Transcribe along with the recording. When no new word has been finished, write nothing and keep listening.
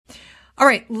All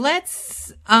right,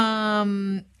 let's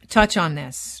touch on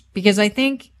this because I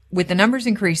think with the numbers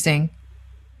increasing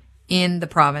in the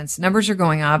province, numbers are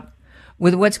going up.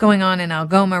 With what's going on in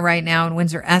Algoma right now in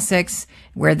Windsor, Essex,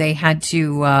 where they had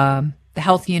to, the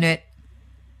health unit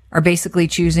are basically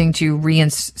choosing to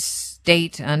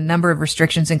reinstate a number of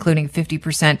restrictions, including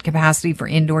 50% capacity for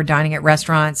indoor dining at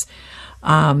restaurants,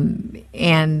 and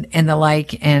the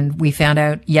like. And we found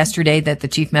out yesterday that the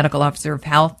Chief Medical Officer of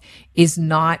Health is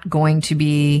not going to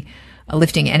be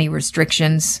lifting any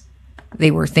restrictions. They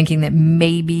were thinking that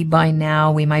maybe by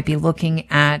now we might be looking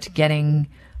at getting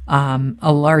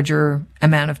a larger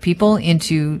amount of people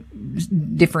into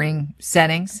differing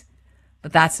settings,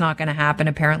 but that's not going to happen.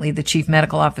 Apparently, the Chief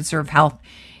Medical Officer of Health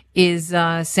is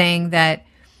saying that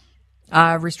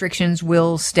restrictions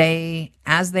will stay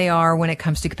as they are when it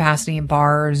comes to capacity in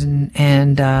bars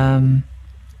and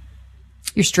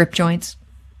your strip joints,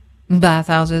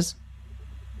 bathhouses,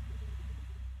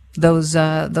 those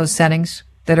settings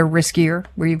that are riskier,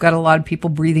 where you've got a lot of people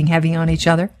breathing heavy on each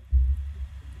other.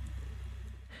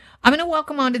 I'm going to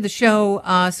welcome onto the show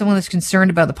someone that's concerned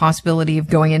about the possibility of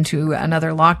going into another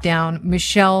lockdown.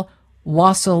 Michelle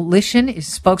Wasyl-Lishan is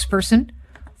spokesperson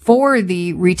for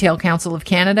the Retail Council of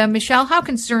Canada. Michelle, how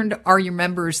concerned are your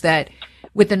members that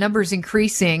with the numbers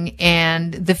increasing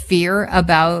and the fear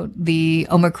about the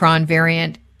Omicron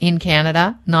variant in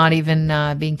Canada not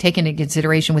even being taken into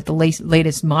consideration with the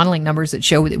latest modeling numbers that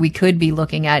show that we could be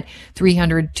looking at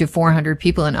 300 to 400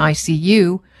 people in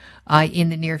ICU in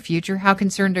the near future? How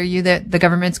concerned are you that the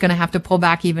government's going to have to pull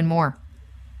back even more?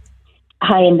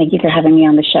 Hi, and thank you for having me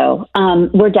on the show.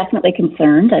 We're definitely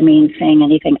concerned. I mean, saying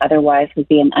anything otherwise would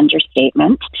be an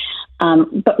understatement.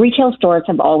 But retail stores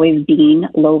have always been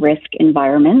low-risk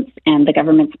environments, and the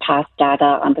government's past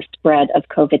data on the spread of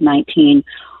COVID-19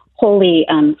 wholly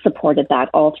supported that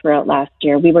all throughout last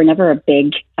year. We were never a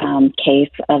big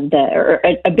case of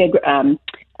a big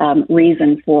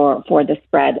reason for the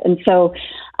spread. And so,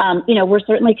 we're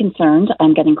certainly concerned.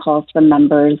 I'm getting calls from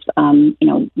members,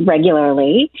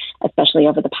 regularly, especially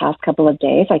over the past couple of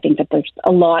days. I think that there's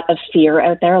a lot of fear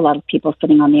out there, a lot of people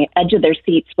sitting on the edge of their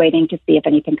seats waiting to see if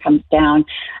anything comes down.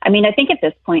 I mean, I think at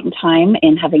this point in time,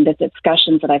 in having the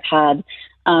discussions that I've had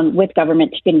with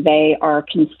government to convey our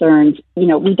concerns,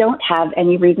 we don't have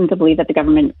any reason to believe that the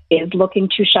government is looking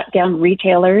to shut down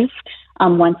retailers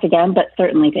once again, but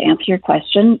certainly to answer your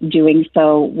question, doing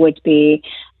so would be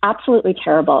absolutely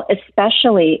terrible,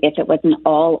 especially if it was an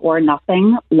all or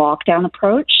nothing lockdown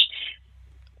approach,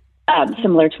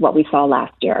 similar to what we saw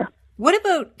last year. What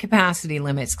about capacity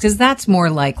limits? Because that's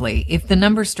more likely. If the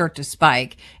numbers start to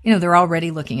spike, they're already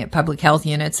looking at public health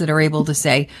units that are able to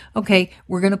say, okay,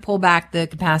 we're going to pull back the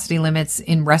capacity limits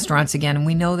in restaurants again. And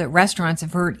we know that restaurants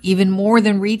have hurt even more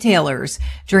than retailers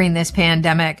during this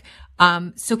pandemic.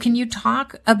 So can you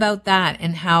talk about that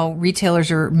and how retailers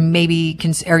are maybe,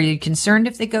 are you concerned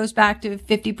if it goes back to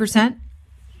 50%?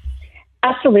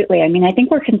 Absolutely. I mean, I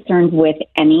think we're concerned with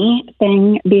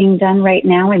anything being done right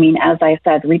now. I mean, as I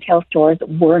said, retail stores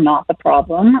were not the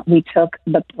problem. We took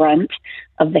the brunt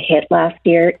of the hit last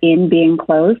year in being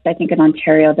closed. I think in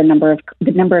Ontario, the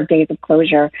number of days of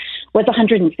closure was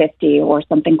 150 or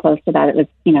something close to that. It was,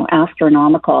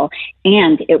 astronomical,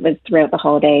 and it was throughout the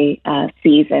holiday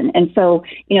season. And so,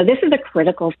 this is a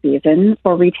critical season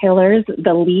for retailers.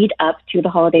 The lead up to the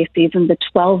holiday season, the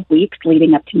 12 weeks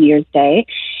leading up to New Year's Day,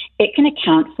 it can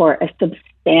account for a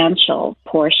substantial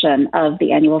portion of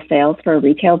the annual sales for a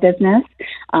retail business.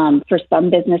 For some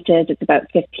businesses, it's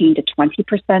about 15 to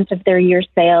 20% of their year's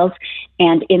sales.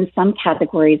 And in some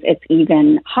categories, it's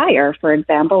even higher. For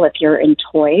example, if you're in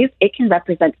toys, it can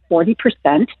represent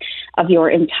 40% of your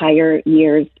entire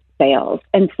year's sales.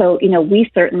 And so, we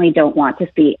certainly don't want to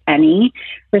see any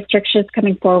restrictions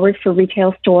coming forward for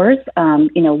retail stores,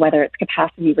 whether it's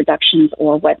capacity reductions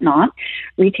or whatnot.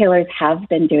 Retailers have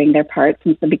been doing their part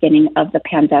since the beginning of the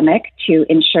pandemic to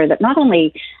ensure that not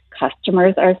only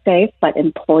customers are safe, but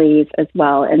employees as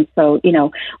well. And so,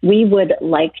 we would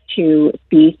like to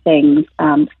see things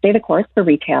stay the course for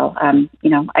retail.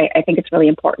 I think it's really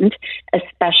important,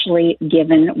 especially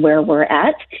given where we're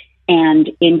at. And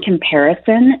in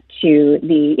comparison to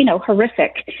the,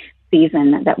 horrific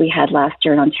season that we had last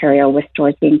year in Ontario with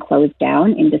stores being closed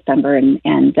down in December and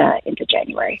into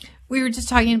January. We were just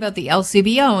talking about the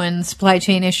LCBO and supply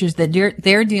chain issues that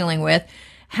they're dealing with.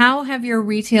 How have your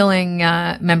retailing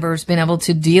members been able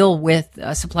to deal with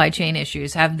supply chain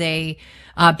issues? Have they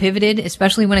pivoted,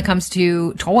 especially when it comes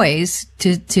to toys,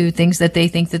 to things that they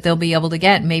think that they'll be able to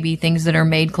get, maybe things that are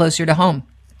made closer to home?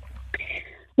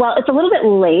 Well, it's a little bit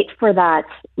late for that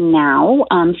now.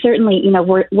 Certainly,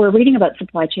 we're reading about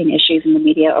supply chain issues in the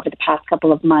media over the past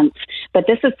couple of months, But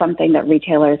this is something that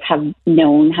retailers have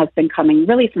known has been coming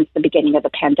really since the beginning of the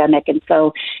pandemic. And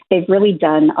so they've really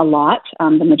done a lot,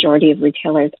 the majority of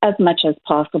retailers, as much as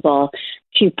possible,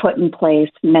 to put in place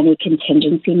many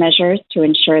contingency measures to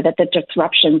ensure that the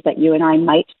disruptions that you and I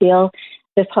might feel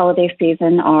this holiday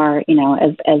season are,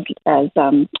 as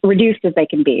reduced as they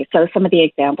can be. So some of the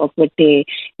examples would be,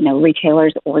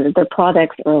 retailers ordered their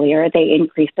products earlier, they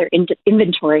increased their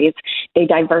inventories, they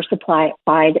diversified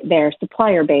their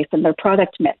supplier base and their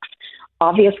product mix.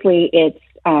 Obviously, it's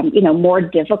more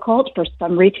difficult for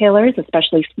some retailers,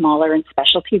 especially smaller and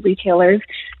specialty retailers,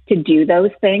 to do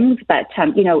those things. But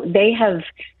they have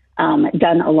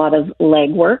done a lot of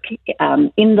legwork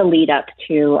in the lead up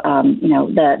to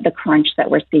the crunch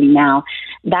that we're seeing now.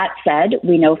 That said,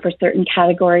 we know for certain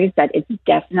categories that it's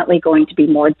definitely going to be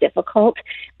more difficult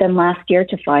than last year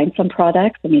to find some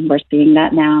products. I mean, we're seeing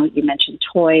that now. You mentioned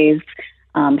toys,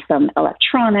 some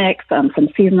electronics, some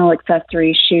seasonal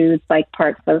accessories, shoes, bike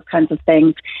parts, those kinds of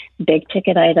things, big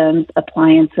ticket items,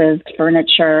 appliances,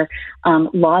 furniture,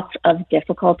 lots of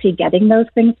difficulty getting those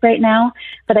things right now.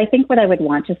 But I think what I would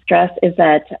want to stress is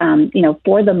that,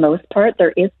 for the most part,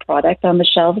 there is product on the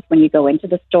shelves when you go into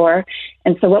the store.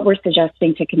 And so what we're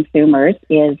suggesting to consumers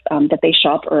is that they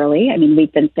shop early. I mean,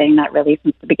 we've been saying that really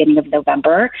since the beginning of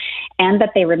November, and that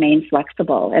they remain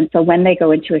flexible. And so when they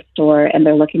go into a store and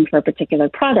they're looking for a particular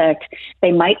product,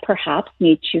 they might perhaps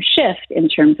need to shift in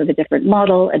terms of a different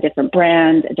model, a different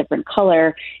brand, a different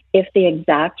color, if the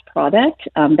exact product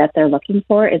that they're looking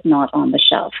for is not on the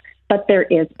shelf. But there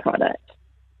is product.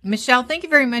 Michelle, thank you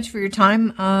very much for your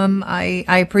time. I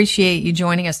appreciate you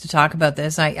joining us to talk about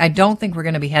this. I don't think we're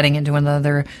going to be heading into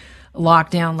another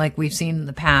lockdown like we've seen in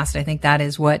the past. I think that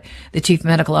is what the Chief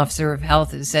Medical Officer of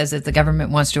Health says, that the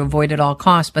government wants to avoid at all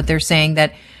costs. But they're saying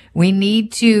that we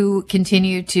need to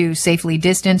continue to safely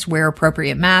distance, wear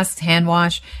appropriate masks, hand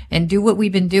wash, and do what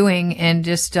we've been doing, and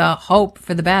just hope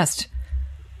for the best.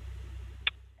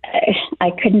 I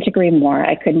couldn't agree more.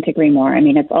 I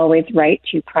mean, it's always right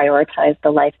to prioritize the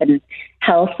life and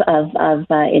health of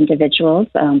individuals,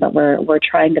 but we're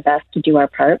trying the best to do our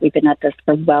part. We've been at this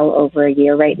for well over a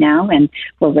year right now, and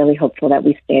we're really hopeful that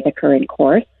we stay the current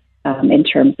course in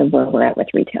terms of where we're at with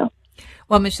retail.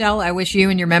 Well, Michelle, I wish you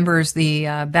and your members the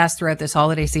best throughout this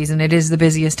holiday season. It is the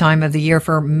busiest time of the year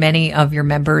for many of your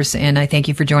members, and I thank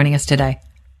you for joining us today.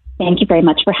 Thank you very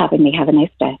much for having me. Have a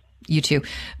nice day. You too.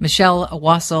 Michelle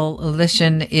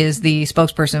Wasil-Lishan is the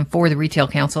spokesperson for the Retail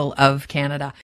Council of Canada.